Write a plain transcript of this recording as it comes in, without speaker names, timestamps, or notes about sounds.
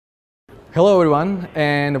Hello everyone,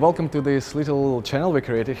 and welcome to this little channel we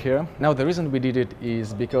created here. Now the reason we did it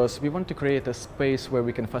is because we want to create a space where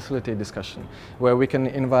we can facilitate discussion, where we can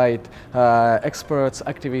invite experts,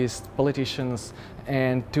 activists, politicians,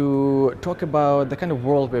 and to talk about the kind of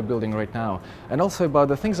world we're building right now, and also about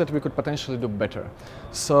the things that we could potentially do better.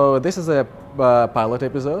 So this is a pilot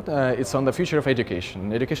episode. It's on the future of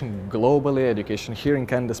education globally, education here in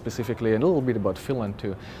Canada specifically, and a little bit about Finland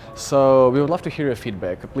too. So we would love to hear your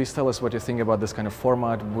feedback. Please tell us what you think about this kind of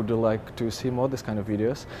format. Would you like to see more of this kind of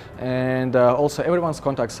videos? And also everyone's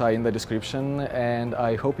contacts are in the description, and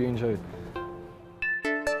I hope you enjoy it.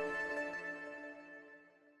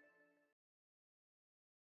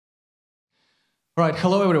 Right,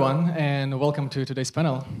 hello everyone, and welcome to today's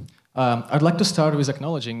panel. I'd like to start with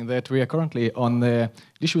acknowledging that we are currently on the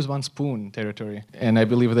dish with one spoon territory, and I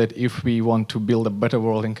believe that if we want to build a better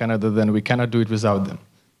world in Canada, then we cannot do it without them.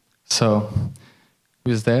 So,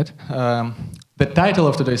 with that, the title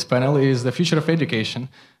of today's panel is The Future of Education,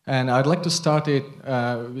 and I'd like to start it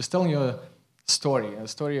with telling you a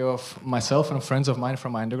story of myself and friends of mine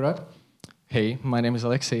from my undergrad. Hey, my name is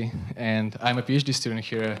Alexei, and I'm a PhD student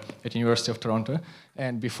here at University of Toronto.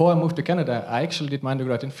 And before I moved to Canada, I actually did my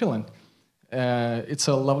undergrad in Finland. It's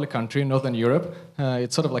a lovely country, Northern Europe.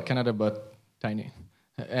 It's sort of like Canada, but tiny.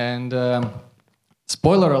 And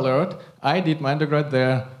spoiler alert, I did my undergrad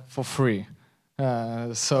there for free.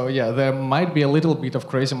 So yeah, there might be a little bit of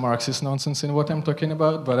crazy Marxist nonsense in what I'm talking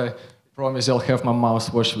about, but I promise I'll have my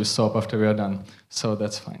mouth washed with soap after we are done, so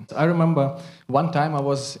that's fine. I remember one time I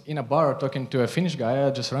was in a bar talking to a Finnish guy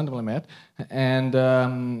I just randomly met, and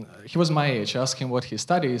he was my age. I asked him what he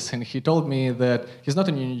studies, and he told me that he's not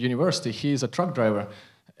in university, he's a truck driver,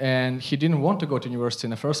 and he didn't want to go to university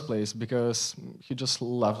in the first place because he just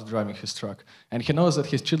loves driving his truck. And he knows that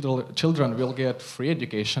his children will get free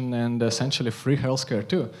education and essentially free healthcare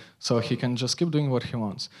too, so he can just keep doing what he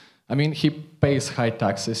wants. I mean, he pays high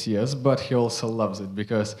taxes, yes, but he also loves it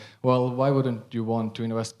because, well, why wouldn't you want to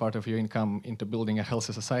invest part of your income into building a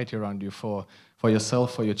healthy society around you for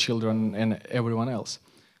yourself, for your children, and everyone else?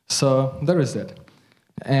 So there is that.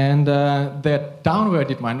 And the town where I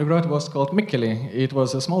did my undergrad was called Mikkeli. It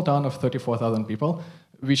was a small town of 34,000 people,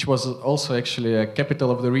 which was also actually a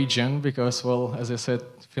capital of the region because, well, as I said,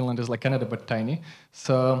 Finland is like Canada, but tiny.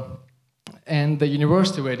 And the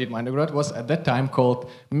university where I did my undergrad was at that time called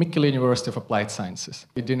Mikkeli University of Applied Sciences.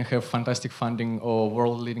 It didn't have fantastic funding or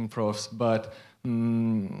world-leading profs, but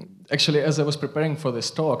actually as I was preparing for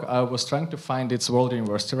this talk, I was trying to find its world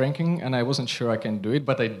university ranking, and I wasn't sure I can do it,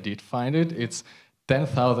 but I did find it. It's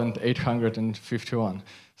 10,851.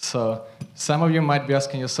 So some of you might be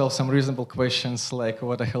asking yourself some reasonable questions like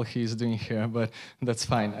what the hell he is doing here, but that's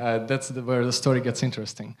fine. That's where the story gets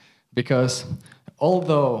interesting. Because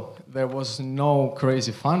although there was no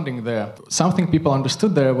crazy funding there, something people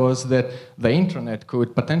understood there was that the internet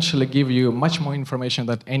could potentially give you much more information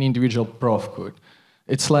than any individual prof could.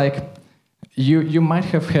 It's like you might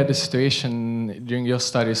have had a situation during your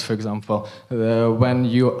studies, for example, when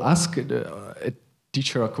you ask a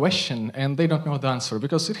teacher a question and they don't know the answer,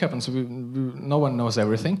 because it happens, no one knows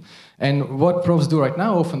everything. And what profs do right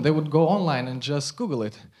now, often they would go online and just Google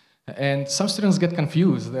it. And some students get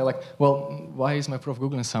confused. They're like, well, why is my prof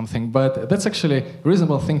Googling something? But that's actually a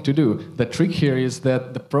reasonable thing to do. The trick here is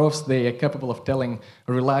that the profs, they are capable of telling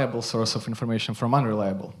a reliable source of information from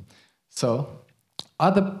unreliable. So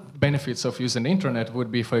other benefits of using the internet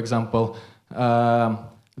would be, for example,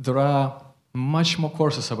 there are much more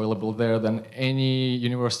courses available there than any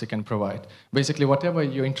university can provide. Basically, whatever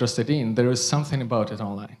you're interested in, there is something about it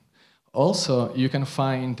online. Also, you can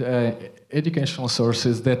find educational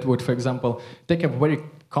sources that would, for example, take a very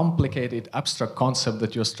complicated, abstract concept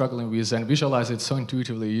that you're struggling with and visualize it so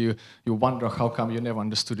intuitively you wonder how come you never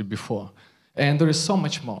understood it before. And there is so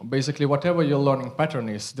much more. Basically, whatever your learning pattern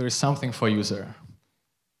is, there is something for you there.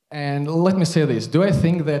 And let me say this, do I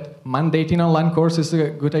think that mandating online course is a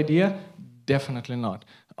good idea? Definitely not.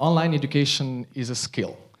 Online education is a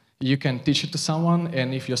skill. You can teach it to someone,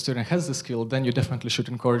 and if your student has the skill, then you definitely should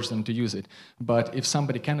encourage them to use it. But if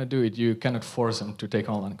somebody cannot do it, you cannot force them to take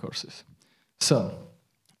online courses. So,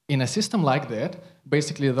 in a system like that,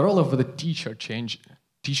 basically the role of the teacher changes.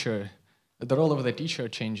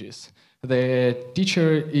 The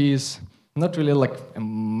teacher is not really like a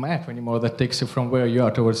map anymore that takes you from where you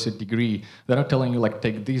are towards your degree. They're not telling you like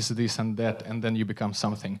take this, this, and that, and then you become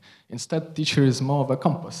something. Instead, teacher is more of a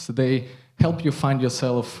compass. They help you find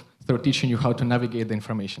yourself through teaching you how to navigate the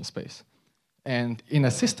information space. And in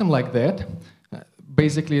a system like that,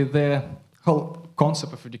 basically the whole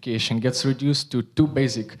concept of education gets reduced to two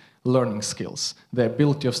basic learning skills, the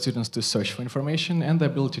ability of students to search for information and the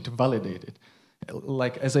ability to validate it.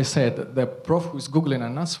 Like, as I said, the prof who's Googling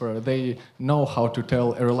an answer, they know how to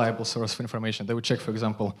tell a reliable source of information. They would check, for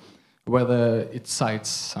example, whether it cites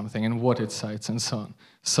something and what it cites and so on.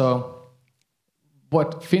 So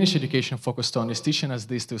what Finnish education focused on is teaching us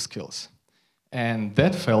these two skills. And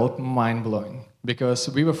that felt mind-blowing because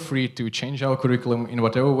we were free to change our curriculum in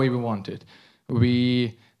whatever way we wanted.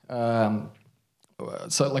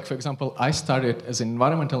 So like, for example, I started as an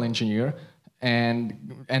environmental engineer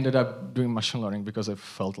and ended up doing machine learning because I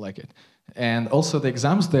felt like it. And also the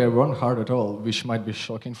exams there weren't hard at all, which might be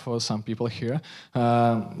shocking for some people here.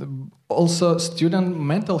 Also, student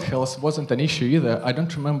mental health wasn't an issue either. I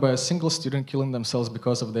don't remember a single student killing themselves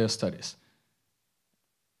because of their studies.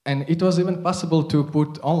 And it was even possible to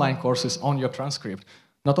put online courses on your transcript.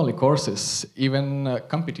 Not only courses, even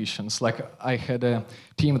competitions. Like, I had a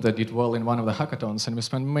team that did well in one of the hackathons, and we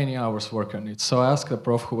spent many hours working on it. So I asked the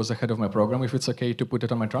prof who was the head of my program if it's okay to put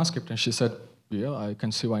it on my transcript, and she said, yeah, I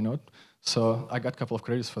can see why not. So I got a couple of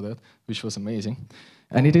credits for that, which was amazing.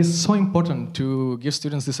 And it is so important to give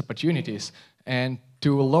students these opportunities and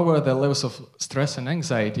to lower the levels of stress and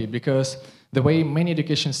anxiety, because the way many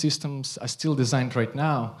education systems are still designed right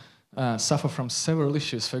now suffer from several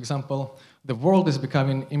issues. For example, the world is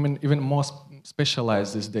becoming even more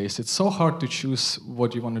specialized these days. It's so hard to choose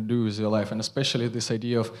what you want to do with your life, and especially this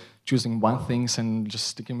idea of choosing one thing and just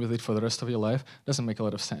sticking with it for the rest of your life doesn't make a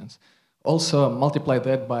lot of sense. Also, multiply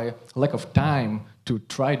that by lack of time to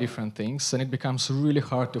try different things, and it becomes really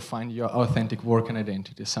hard to find your authentic work and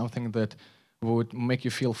identity, something that would make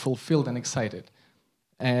you feel fulfilled and excited.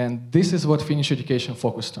 And this is what Finnish education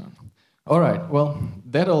focused on. All right, well,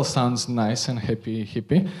 that all sounds nice and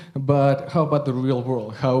hippie, but how about the real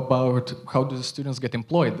world? How do the students get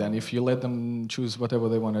employed then if you let them choose whatever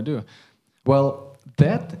they want to do? Well,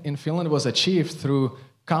 that in Finland was achieved through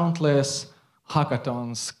countless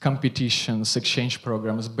hackathons, competitions, exchange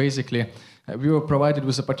programs. Basically, we were provided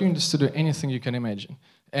with opportunities to do anything you can imagine.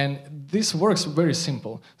 And this works very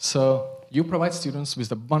simple. So you provide students with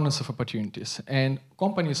abundance of opportunities. And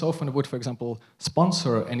companies often would, for example,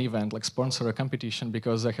 sponsor an event, like sponsor a competition,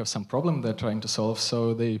 because they have some problem they're trying to solve.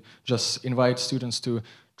 So they just invite students to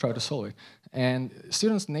try to solve it. And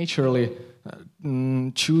students naturally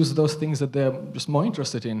choose those things that they're just more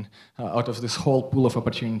interested in out of this whole pool of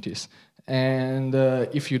opportunities. And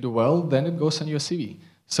if you do well, then it goes on your CV.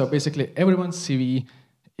 So basically, everyone's CV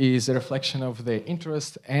is a reflection of their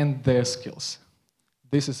interest and their skills.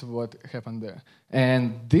 This is what happened there.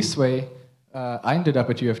 And this way, I ended up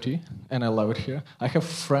at UFT, and I love it here. I have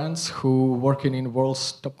friends who work in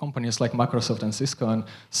world's top companies like Microsoft and Cisco, and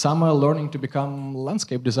some are learning to become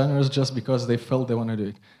landscape designers just because they felt they want to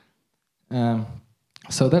do it.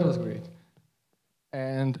 So that was great.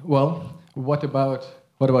 And well, what about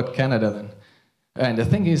Canada then? And the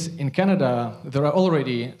thing is, in Canada, there are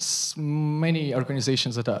already many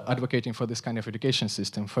organizations that are advocating for this kind of education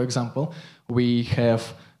system. For example, we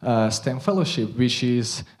have STEM Fellowship, which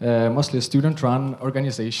is mostly a student-run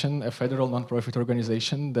organization, a federal non-profit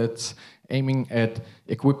organization that's aiming at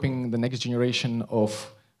equipping the next generation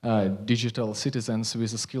of digital citizens with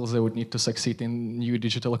the skills they would need to succeed in new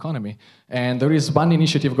digital economy. And there is one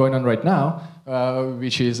initiative going on right now,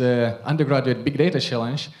 which is an undergraduate big data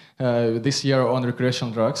challenge this year on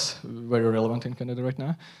recreational drugs, very relevant in Canada right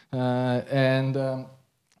now.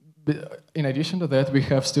 In addition to that, we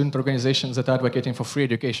have student organizations that are advocating for free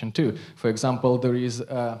education too. For example, there is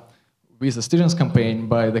with the Students' Campaign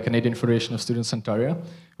by the Canadian Federation of Students Ontario,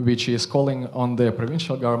 which is calling on the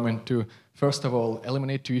provincial government to, first of all,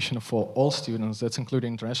 eliminate tuition for all students, that's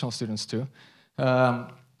including international students too,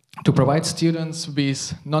 to provide students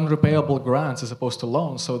with non-repayable grants as opposed to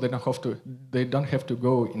loans, so they don't have to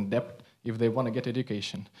go in debt if they want to get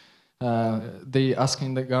education. They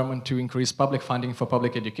asking the government to increase public funding for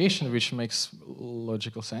public education, which makes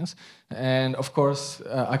logical sense. And of course,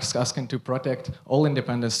 asking to protect all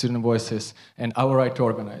independent student voices and our right to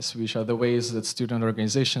organize, which are the ways that student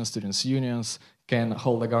organizations, students' unions can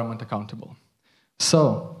hold the government accountable.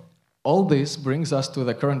 So all this brings us to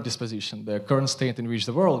the current disposition, the current state in which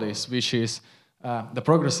the world is, which is the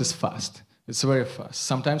progress is fast. It's very fast.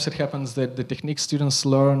 Sometimes it happens that the techniques students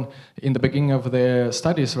learn in the beginning of their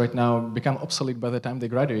studies right now become obsolete by the time they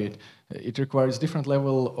graduate. It requires different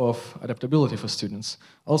level of adaptability for students.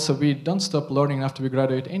 Also, we don't stop learning after we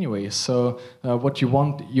graduate anyway. So what you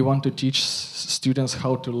want to teach students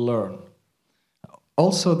how to learn.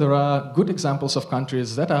 Also, there are good examples of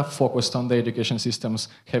countries that are focused on their education systems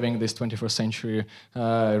having these 21st century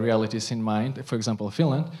realities in mind. For example,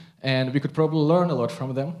 Finland. And we could probably learn a lot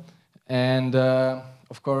from them. And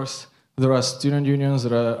of course, there are student unions,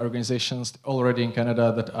 there are organizations already in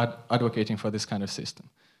Canada that are advocating for this kind of system.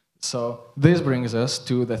 So this brings us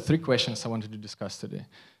to the 3 questions I wanted to discuss today.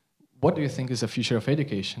 What do you think is the future of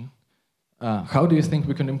education? How do you think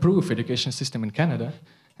we can improve education system in Canada?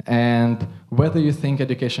 And whether you think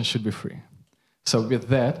education should be free? So with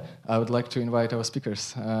that, I would like to invite our speakers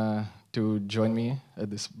to join me at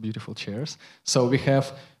these beautiful chairs. So we have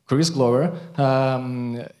Chris Glover,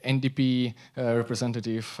 NDP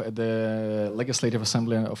representative at the Legislative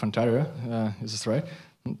Assembly of Ontario. Is this right?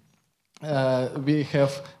 We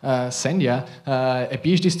have Sandhya, a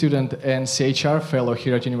PhD student and CHR fellow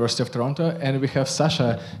here at University of Toronto, and we have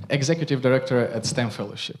Sacha, executive director at STEM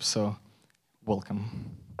Fellowship. So, welcome.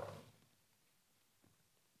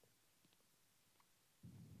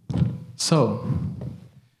 So,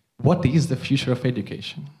 what is the future of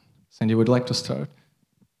education? Sandhya, would you like to start?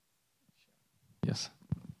 Yes.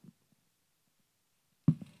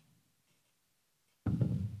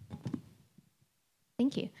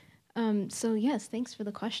 Thank you. So yes, thanks for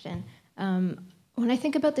the question. When I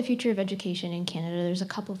think about the future of education in Canada, there's a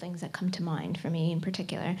couple things that come to mind for me in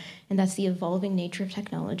particular, and that's the evolving nature of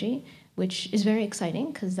technology, which is very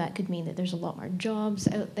exciting because that could mean that there's a lot more jobs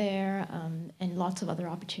out there and lots of other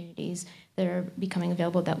opportunities that are becoming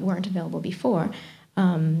available that weren't available before.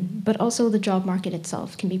 But also the job market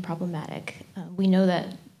itself can be problematic. We know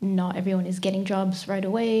that not everyone is getting jobs right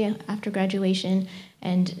away after graduation,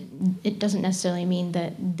 and it doesn't necessarily mean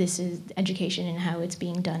that this is education and how it's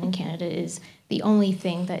being done in Canada is the only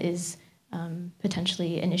thing that is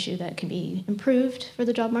potentially an issue that can be improved for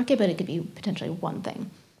the job market, but it could be potentially one thing.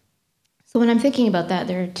 So when I'm thinking about that,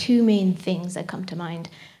 there are 2 main things that come to mind,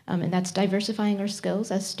 and that's diversifying our skills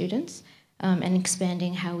as students and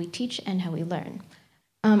expanding how we teach and how we learn.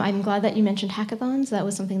 I'm glad that you mentioned hackathons. That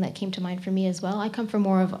was something that came to mind for me as well. I come from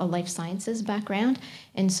more of a life sciences background,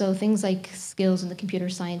 and so things like skills in the computer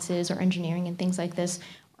sciences or engineering and things like this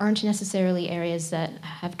aren't necessarily areas that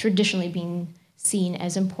have traditionally been seen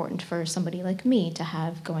as important for somebody like me to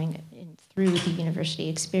have going through the university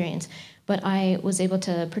experience. But I was able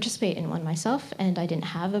to participate in one myself, and I didn't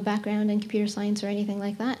have a background in computer science or anything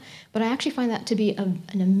like that. But I actually find that to be an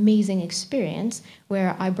amazing experience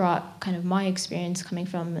where I brought kind of my experience coming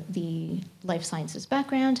from the life sciences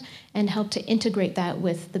background and helped to integrate that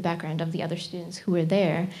with the background of the other students who were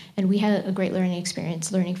there. And we had a great learning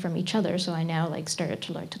experience learning from each other. So I now started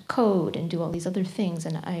to learn to code and do all these other things.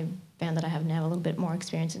 And I found that I have now a little bit more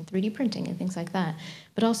experience in 3D printing and things like that.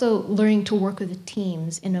 But also learning to work with the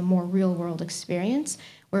teams in a more real-world experience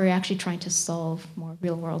where we're actually trying to solve more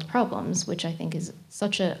real-world problems, which I think is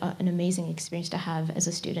such an amazing experience to have as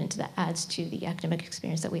a student that adds to the academic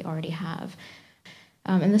experience that we already have.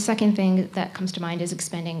 And the second thing that comes to mind is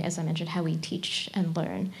expanding, as I mentioned, how we teach and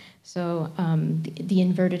learn. So the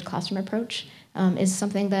inverted classroom approach is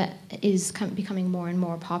something that is becoming more and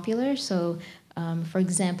more popular. So for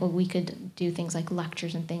example, we could do things like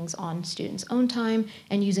lectures and things on students' own time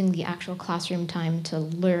and using the actual classroom time to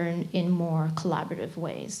learn in more collaborative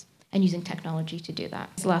ways and using technology to do that.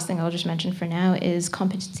 The last thing I'll just mention for now is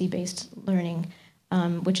competency-based learning,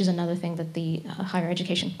 which is another thing that the Higher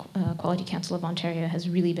Education Quality Council of Ontario has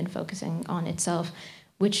really been focusing on itself,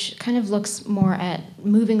 which kind of looks more at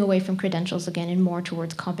moving away from credentials again and more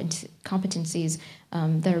towards competencies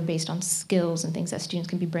that are based on skills and things that students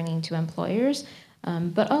can be bringing to employers,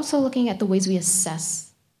 but also looking at the ways we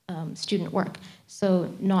assess student work.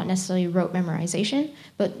 So not necessarily rote memorization,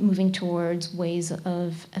 but moving towards ways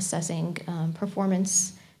of assessing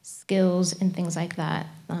performance, skills, and things like that,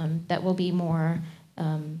 that will be more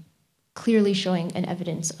clearly showing an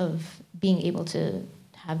evidence of being able to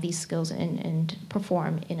have these skills and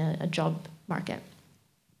perform in a job market.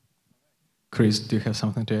 Chris, do you have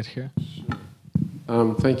something to add here?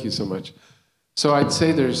 Sure. Thank you so much. So I'd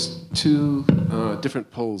say there's 2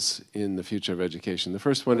 different poles in the future of education. The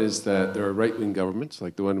first one is that there are right-wing governments,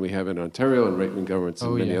 like the one we have in Ontario, and right-wing governments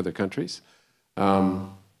in many other countries,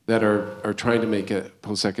 that are trying to make a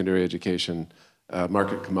post-secondary education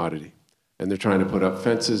market commodity. And they're trying to put up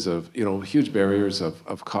fences of, huge barriers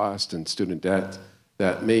of cost and student debt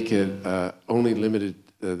that make it only limited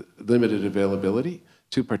availability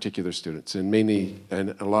to particular students,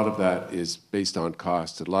 and a lot of that is based on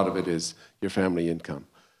cost. A lot of it is your family income,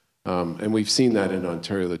 and we've seen that in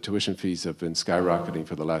Ontario. The tuition fees have been skyrocketing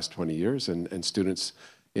for the last 20 years, and students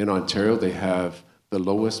in Ontario, they have the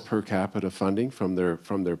lowest per capita funding from their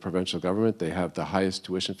provincial government. They have the highest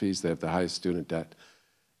tuition fees. They have the highest student debt,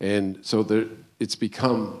 and so it's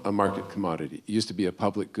become a market commodity. It used to be a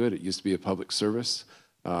public good. It used to be a public service.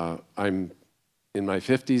 I'm in my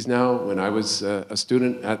 50s now. When I was a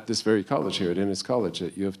student at this very college here, at Innis College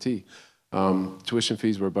at U of T, tuition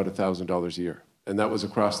fees were about $1,000 a year. And that was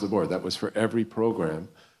across the board. That was for every program,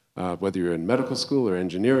 whether you're in medical school or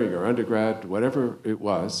engineering or undergrad, whatever it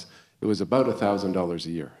was about $1,000 a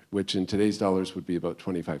year, which in today's dollars would be about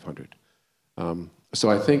 $2,500. So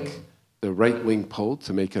I think the right-wing pull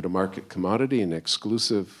to make it a market commodity, an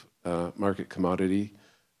exclusive market commodity,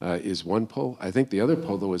 is one pull. I think the other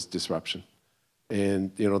pull, though, is disruption,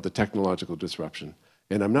 and the technological disruption.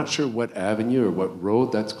 And I'm not sure what avenue or what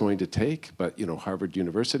road that's going to take, but Harvard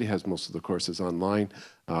University has most of the courses online.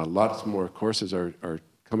 Lots more courses are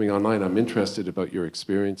coming online. I'm interested about your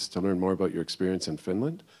experience, to learn more about your experience in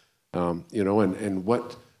Finland. And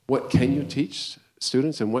what can you teach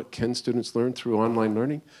students, and what can students learn through online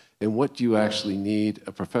learning, and what do you actually need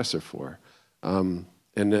a professor for? And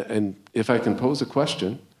if I can pose a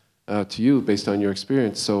question to you based on your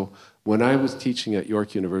experience. So when I was teaching at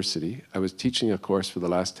York University, I was teaching a course for the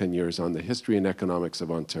last 10 years on the history and economics of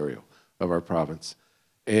Ontario, of our province.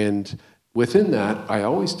 And within that, I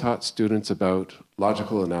always taught students about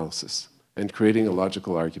logical analysis and creating a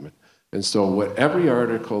logical argument. And so every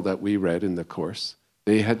article that we read in the course,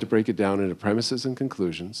 they had to break it down into premises and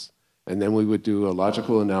conclusions, and then we would do a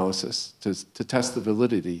logical analysis to test the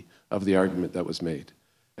validity of the argument that was made.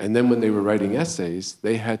 And then when they were writing essays,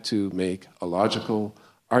 they had to make a logical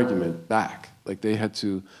argument back. Like they had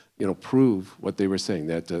to, prove what they were saying.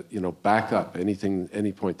 They had to, back up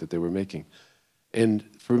any point that they were making. And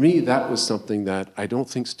for me, that was something that I don't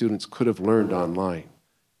think students could have learned online.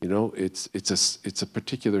 It's a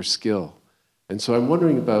particular skill. And so I'm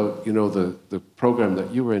wondering about, the program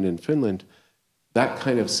that you were in Finland, that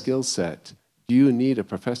kind of skill set. Do you need a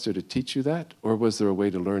professor to teach you that, or was there a way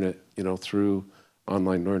to learn it, through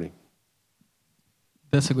online learning?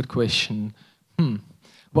 That's a good question.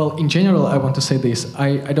 Well, in general, I want to say this.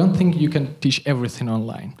 I don't think you can teach everything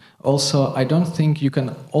online. Also, I don't think you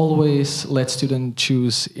can always let students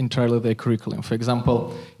choose entirely their curriculum. For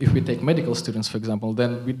example, if we take medical students, for example,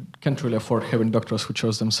 then we can't really afford having doctors who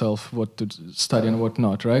chose themselves what to study and what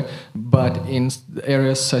not, right? But in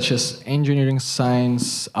areas such as engineering,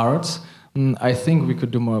 science, arts, I think we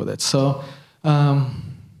could do more of that. So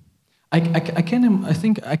I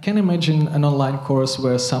can imagine an online course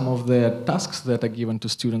where some of the tasks that are given to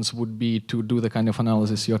students would be to do the kind of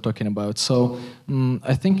analysis you're talking about. So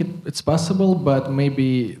I think it's possible, but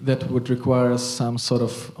maybe that would require some sort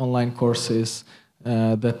of online courses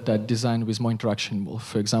that are designed with more interaction.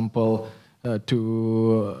 For example,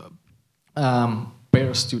 to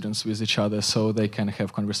pair students with each other so they can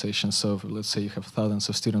have conversations. So let's say you have thousands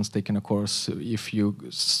of students taking a course. If you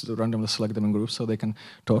randomly select them in groups so they can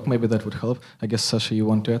talk, maybe that would help. I guess, Sacha, you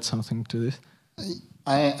want to add something to this?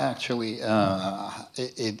 I actually,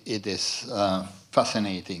 it is a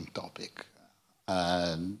fascinating topic.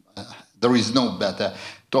 There is no better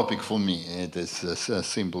topic for me. It is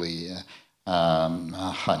simply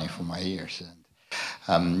honey for my ears.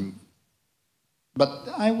 But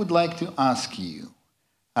I would like to ask you,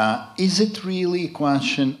 is it really a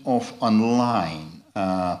question of online,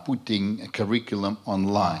 putting a curriculum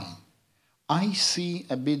online? I see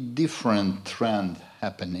a bit different trend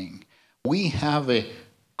happening. We have a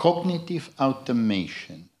cognitive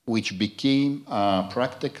automation, which became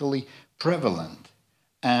practically prevalent.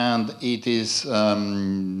 And it is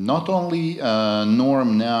not only a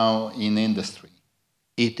norm now in industry,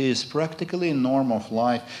 it is practically a norm of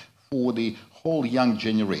life for the whole young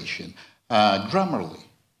generation. Grammarly,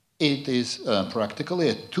 it is practically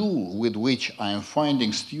a tool with which I am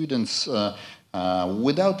finding students,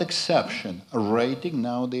 without exception, writing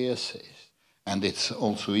now their essays. And it's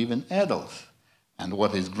also even adults. And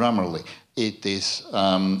what is Grammarly? It is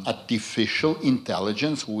artificial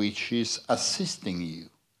intelligence which is assisting you.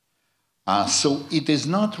 So it is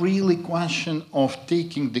not really a question of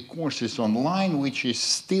taking the courses online, which is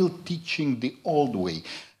still teaching the old way.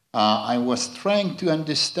 I was trying to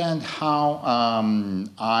understand how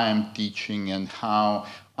I am teaching and how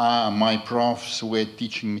my profs were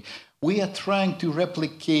teaching me. We are trying to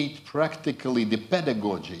replicate practically the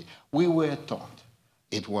pedagogy we were taught.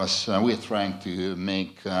 It was, we are trying to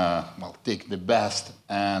make, take the best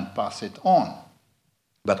and pass it on.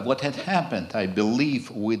 But what had happened, I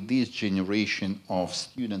believe, with this generation of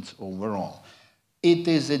students overall, it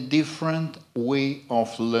is a different way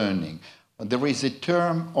of learning. There is a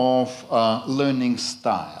term of learning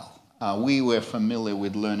style. We were familiar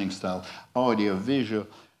with learning style, audio, visual.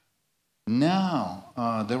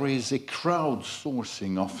 Now there is a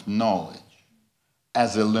crowdsourcing of knowledge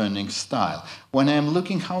as a learning style. When I'm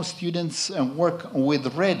looking how students work with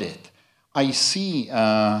Reddit, I see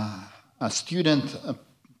a student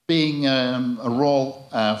playing a role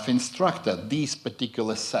of instructor this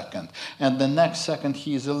particular second, and the next second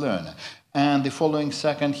he is a learner, and the following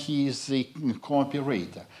second he is the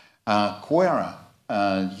cooperator. Quera,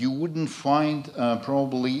 you wouldn't find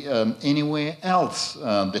probably anywhere else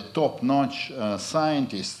the top-notch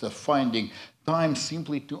scientists finding time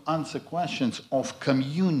simply to answer questions of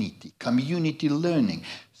community learning.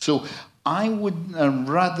 So I would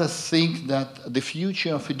rather think that the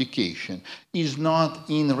future of education is not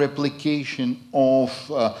in replication of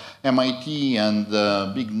MIT and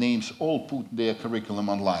big names all put their curriculum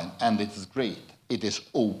online, and it is great. It is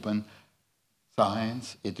open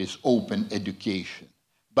science, it is open education.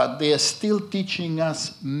 But they are still teaching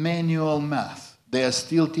us manual math. They are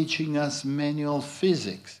still teaching us manual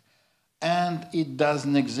physics. And it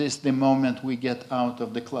doesn't exist the moment we get out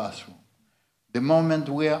of the classroom. The moment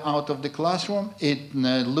we are out of the classroom,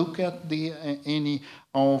 look at any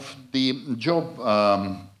of the job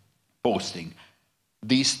posting.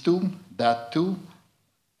 These two, that two,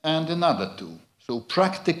 and another two. So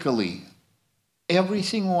practically,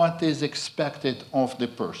 everything what is expected of the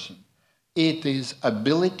person, it is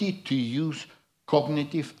ability to use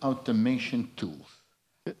cognitive automation tools.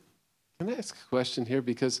 Can I ask a question here?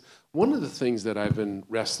 Because one of the things that I've been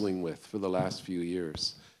wrestling with for the last few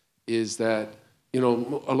years is that, you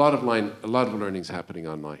know, a lot of learning is happening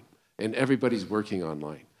online, and everybody's working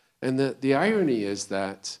online. And the irony is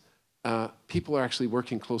that people are actually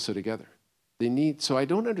working closer together. So I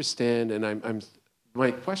don't understand, and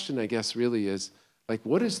my question, I guess, really is, like,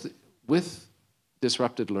 with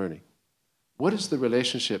disrupted learning, what is the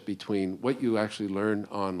relationship between what you actually learn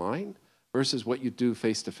online versus what you do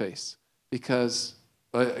face-to-face? Because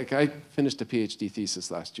like, I finished a PhD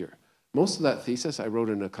thesis last year. Most of that thesis I wrote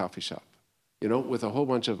in a coffee shop, you know, with a whole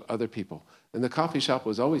bunch of other people. And the coffee shop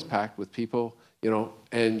was always packed with people, you know,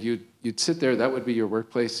 and you'd sit there, that would be your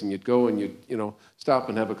workplace, and you'd go and you'd, you know, stop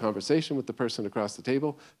and have a conversation with the person across the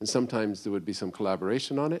table, and sometimes there would be some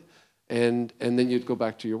collaboration on it, and then you'd go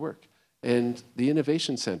back to your work. And the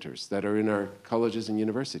innovation centers that are in our colleges and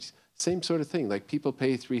universities, same sort of thing, like people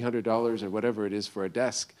pay $300 or whatever it is for a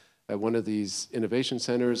desk at one of these innovation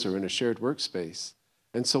centers or in a shared workspace.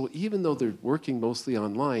 And so even though they're working mostly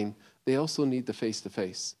online, they also need the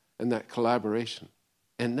face-to-face and that collaboration.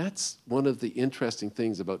 And that's one of the interesting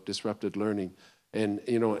things about disrupted learning. And,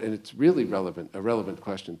 you know, and it's really a relevant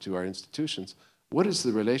question to our institutions. What is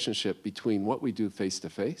the relationship between what we do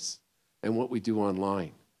face-to-face and what we do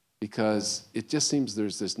online? Because it just seems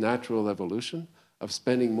there's this natural evolution of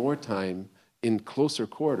spending more time in closer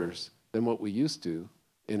quarters than what we used to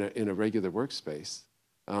in a regular workspace,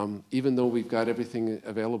 even though we've got everything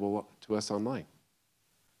available to us online.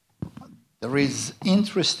 There is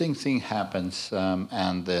interesting thing happens,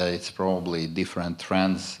 and it's probably different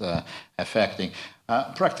trends affecting.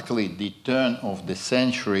 Practically, the turn of the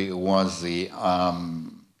century was the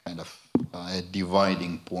kind of a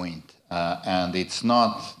dividing point, and it's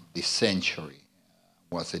not the century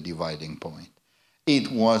was a dividing point. It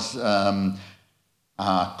was a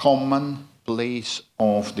common place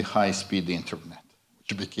of the high-speed internet,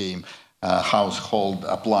 which became a household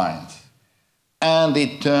appliance. And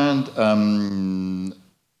it turned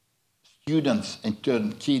students and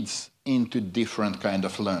turned kids into different kind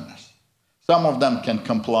of learners. Some of them can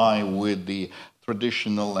comply with the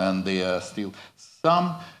traditional, and they are still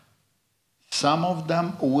some of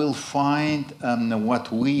them will find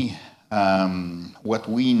what we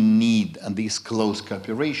need, and this close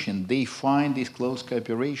cooperation. They find this close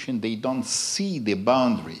cooperation. They don't see the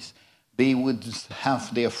boundaries. They would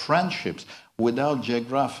have their friendships without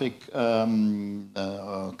geographic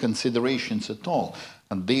considerations at all.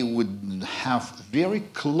 And they would have very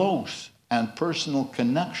close and personal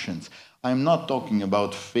connections. I'm not talking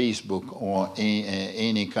about Facebook or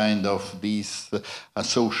any kind of these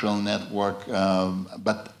social network,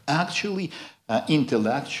 but actually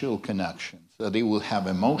intellectual connections. They will have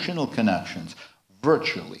emotional connections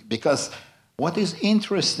virtually. Because what is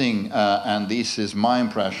interesting, and this is my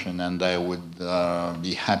impression, and I would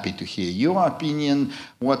be happy to hear your opinion,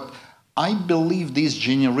 what I believe this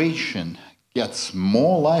generation gets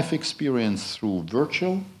more life experience through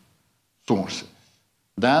virtual sources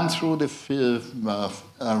than through the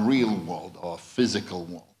real world or physical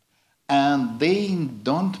world. And they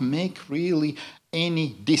don't make really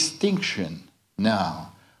any distinction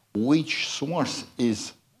now which source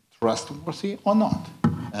is trustworthy or not.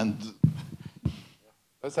 And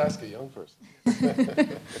let's ask a young person.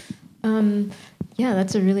 Yeah,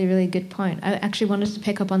 that's a really, really good point. I actually wanted to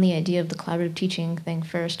pick up on the idea of the collaborative teaching thing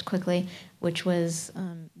first quickly, which was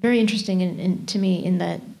very interesting to me in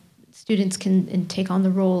that students can take on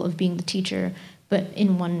the role of being the teacher, but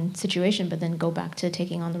in one situation, but then go back to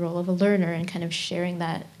taking on the role of a learner and kind of sharing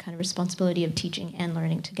that kind of responsibility of teaching and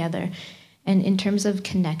learning together. And in terms of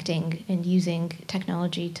connecting and using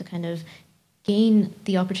technology to kind of gain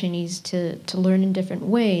the opportunities to learn in different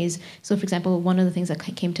ways. So, for example, one of the things that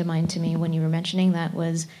came to mind to me when you were mentioning that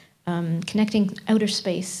was connecting outer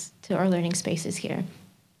space to our learning spaces here.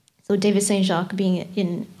 So David St. Jacques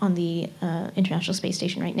being on the International Space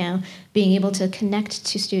Station right now, being able to connect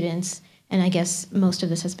to students, and I guess most of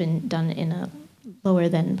this has been done in a lower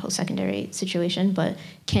than post-secondary situation, but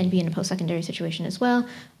can be in a post-secondary situation as well,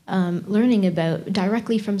 learning about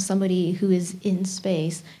directly from somebody who is in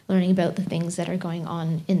space, learning about the things that are going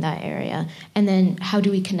on in that area, and then how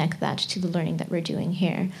do we connect that to the learning that we're doing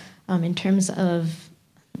here in terms of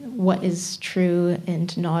what is true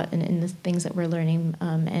and not in the things that we're learning.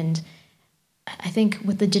 And I think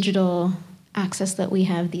with the digital access that we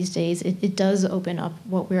have these days, it does open up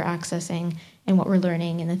what we're accessing and what we're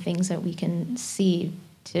learning and the things that we can see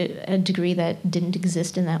to a degree that didn't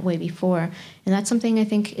exist in that way before. And that's something I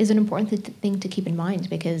think is an important thing to keep in mind,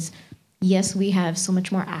 because yes, we have so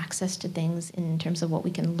much more access to things in terms of what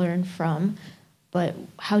we can learn from, but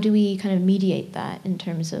how do we kind of mediate that in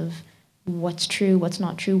terms of what's true, what's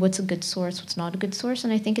not true, what's a good source, what's not a good source?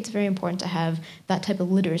 And I think it's very important to have that type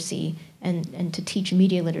of literacy and to teach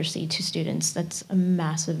media literacy to students. That's a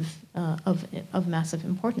massive, of massive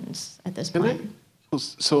importance at this point.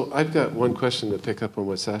 So I've got one question to pick up on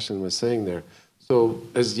what Sacha was saying there. So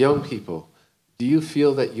as young people, do you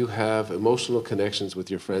feel that you have emotional connections with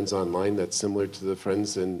your friends online that's similar to the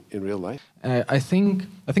friends in real life? I think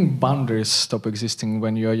boundaries stop existing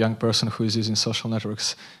when you're a young person who is using social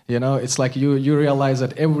networks. You know, it's like you realize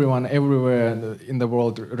that everyone everywhere in the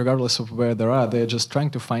world, regardless of where they are, they're just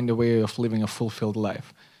trying to find a way of living a fulfilled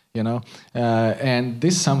life. You know, and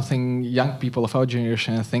this is something young people of our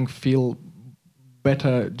generation, I think, feel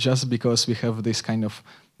better just because we have this kind of,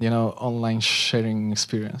 you know, online sharing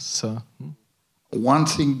experience. So. One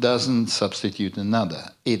thing doesn't substitute another.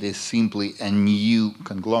 It is simply a new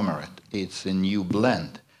conglomerate. It's a new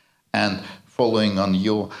blend. And following on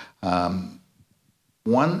your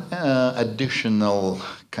one additional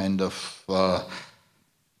kind of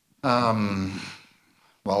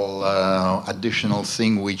additional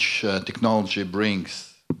thing which technology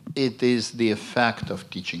brings, it is the effect of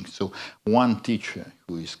teaching. So one teacher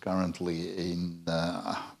who is currently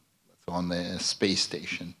on the space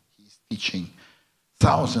station, he's teaching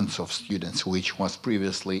thousands of students, which was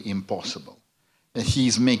previously impossible. And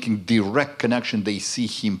he's making direct connection. They see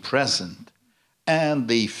him present, and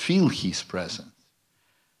they feel his presence.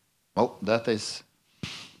 Well, that is.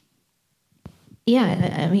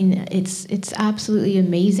 Yeah, I mean, it's absolutely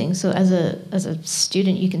amazing. So as a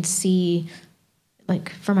student, you can see, like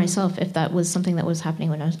for myself, if that was something that was happening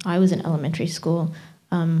when I was in elementary school.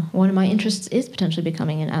 One of my interests is potentially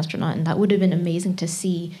becoming an astronaut, and that would have been amazing to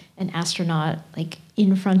see an astronaut like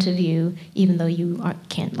in front of you, even though you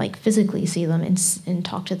can't like physically see them and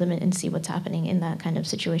talk to them and see what's happening in that kind of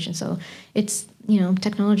situation. So it's, you know,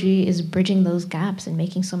 technology is bridging those gaps and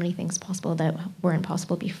making so many things possible that weren't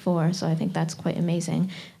possible before. So I think that's quite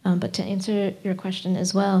amazing. But to answer your question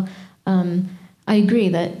as well, I agree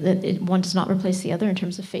that one does not replace the other in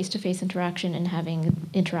terms of face-to-face interaction and having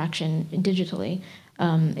interaction digitally.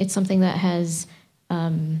 It's something that has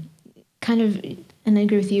kind of, and I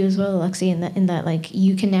agree with you as well, Alexei, in that like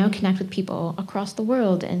you can now connect with people across the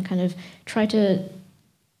world and kind of try to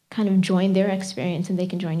kind of join their experience, and they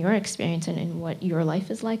can join your experience and what your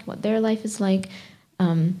life is like, what their life is like.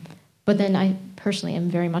 But then I personally am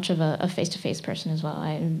very much of a face-to-face person as well.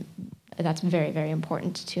 That's very, very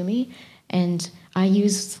important to me. And I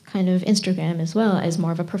use kind of Instagram as well as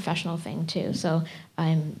more of a professional thing too. So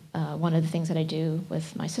I'm one of the things that I do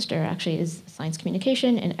with my sister actually is science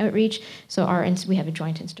communication and outreach. So we have a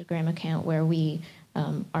joint Instagram account where we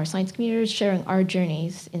are science communicators sharing our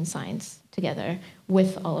journeys in science together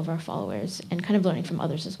with all of our followers and kind of learning from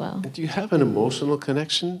others as well. Do you have an emotional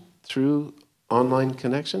connection through online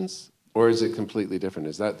connections, or is it completely different?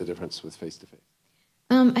 Is that the difference with face-to-face?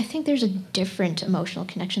 I think there's a different emotional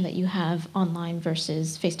connection that you have online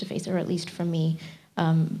versus face-to-face, or at least for me,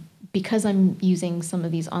 because I'm using some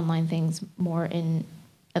of these online things more in,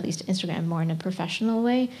 at least Instagram, more in a professional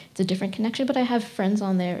way. It's a different connection, but I have friends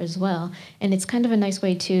on there as well. And it's kind of a nice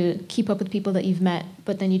way to keep up with people that you've met,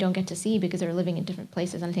 but then you don't get to see because they're living in different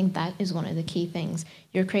places. And I think that is one of the key things.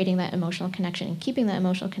 You're creating that emotional connection and keeping that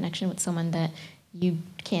emotional connection with someone that you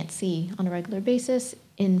can't see on a regular basis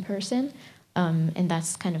in person. And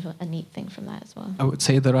that's kind of a neat thing from that as well. I would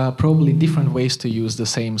say there are probably different ways to use the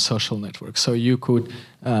same social network. So you could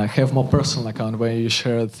have more personal account where you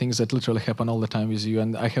share things that literally happen all the time with you.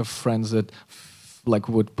 And I have friends that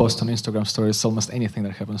would post on Instagram stories almost anything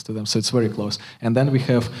that happens to them. So it's very close. And then we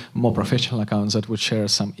have more professional accounts that would share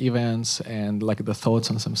some events and like the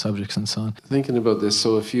thoughts on some subjects and so on. Thinking about this,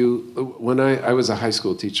 so when I was a high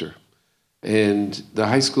school teacher, and the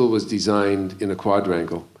high school was designed in a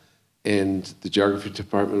quadrangle, and the geography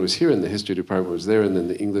department was here, and the history department was there, and then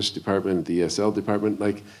the English department, the ESL department,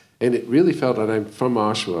 and it really felt that I'm from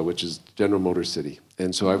Oshawa, which is General Motors City.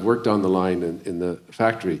 And so I've worked on the line in the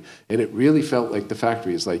factory, and it really felt like the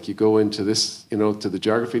factory is like you go into this, to the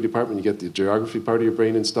geography department, you get the geography part of your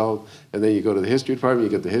brain installed, and then you go to the history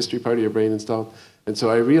department, you get the history part of your brain installed. And so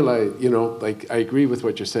I realized, I agree with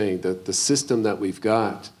what you're saying, that the system that we've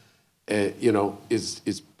got,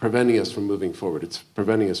 is preventing us from moving forward. It's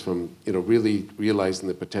preventing us from, really realizing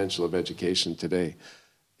the potential of education today.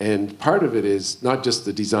 And part of it is not just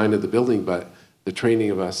the design of the building, but the training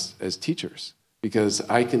of us as teachers. Because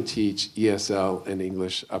I can teach ESL and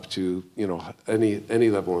English up to, any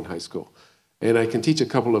level in high school. And I can teach a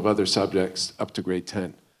couple of other subjects up to grade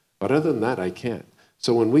 10. But other than that, I can't.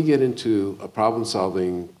 So when we get into a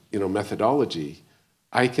problem-solving, methodology,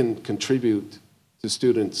 I can contribute to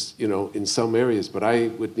students, in some areas, but I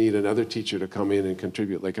would need another teacher to come in and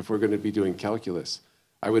contribute. Like if we're going to be doing calculus,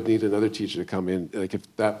 I would need another teacher to come in, like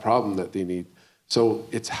if that problem that they need. So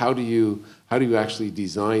it's how do you actually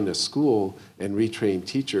design a school and retrain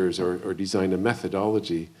teachers or design a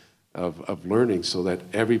methodology of learning so that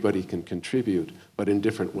everybody can contribute, but in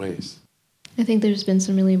different ways. I think there's been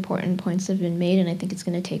some really important points that have been made, and I think it's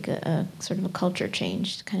going to take a sort of a culture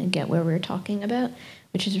change to kind of get where we're talking about,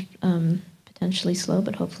 which is potentially slow,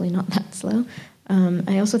 but hopefully not that slow.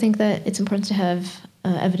 I also think that it's important to have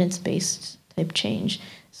evidence-based type change.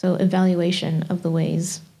 So evaluation of the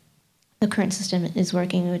ways the current system is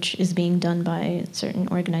working, which is being done by certain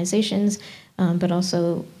organizations, but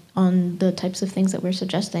also on the types of things that we're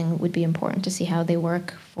suggesting would be important to see how they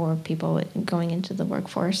work for people going into the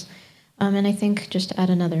workforce. And I think just to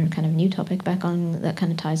add another kind of new topic back on that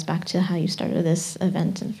kind of ties back to how you started this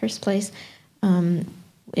event in the first place,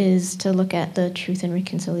 is to look at the Truth and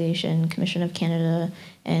Reconciliation Commission of Canada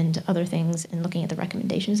and other things and looking at the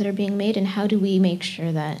recommendations that are being made and how do we make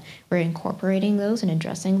sure that we're incorporating those and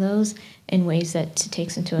addressing those in ways that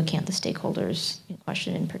takes into account the stakeholders in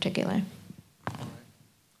question in particular.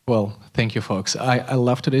 Well, thank you, folks. I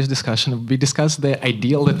love today's discussion. We discussed the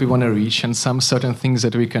ideal that we want to reach and some certain things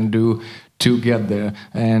that we can do to get there.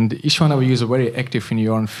 And each one of you is very active in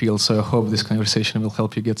your own field, so I hope this conversation will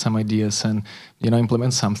help you get some ideas and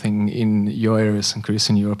implement something in your areas, and Chris,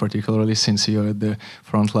 in your particularly, since you're at the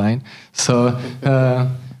front line. So.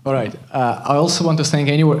 All right. I also want to thank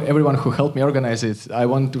everyone who helped me organize it. I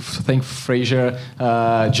want to thank Fraser,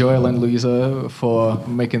 Joel, and Louisa for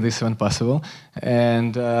making this event possible.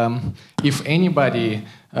 And if anybody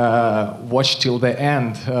watched till the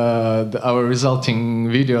end our resulting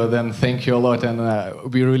video, then thank you a lot.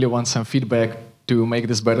 And we really want some feedback to make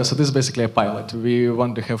this better. So this is basically a pilot. We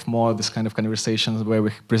want to have more this kind of conversations where we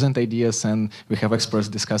present ideas and we have experts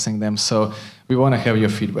discussing them. So we want to have your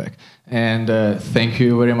feedback. And thank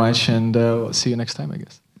you very much, and see you next time, I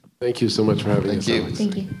guess. Thank you so much for having us. Thank you.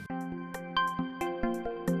 Thank you.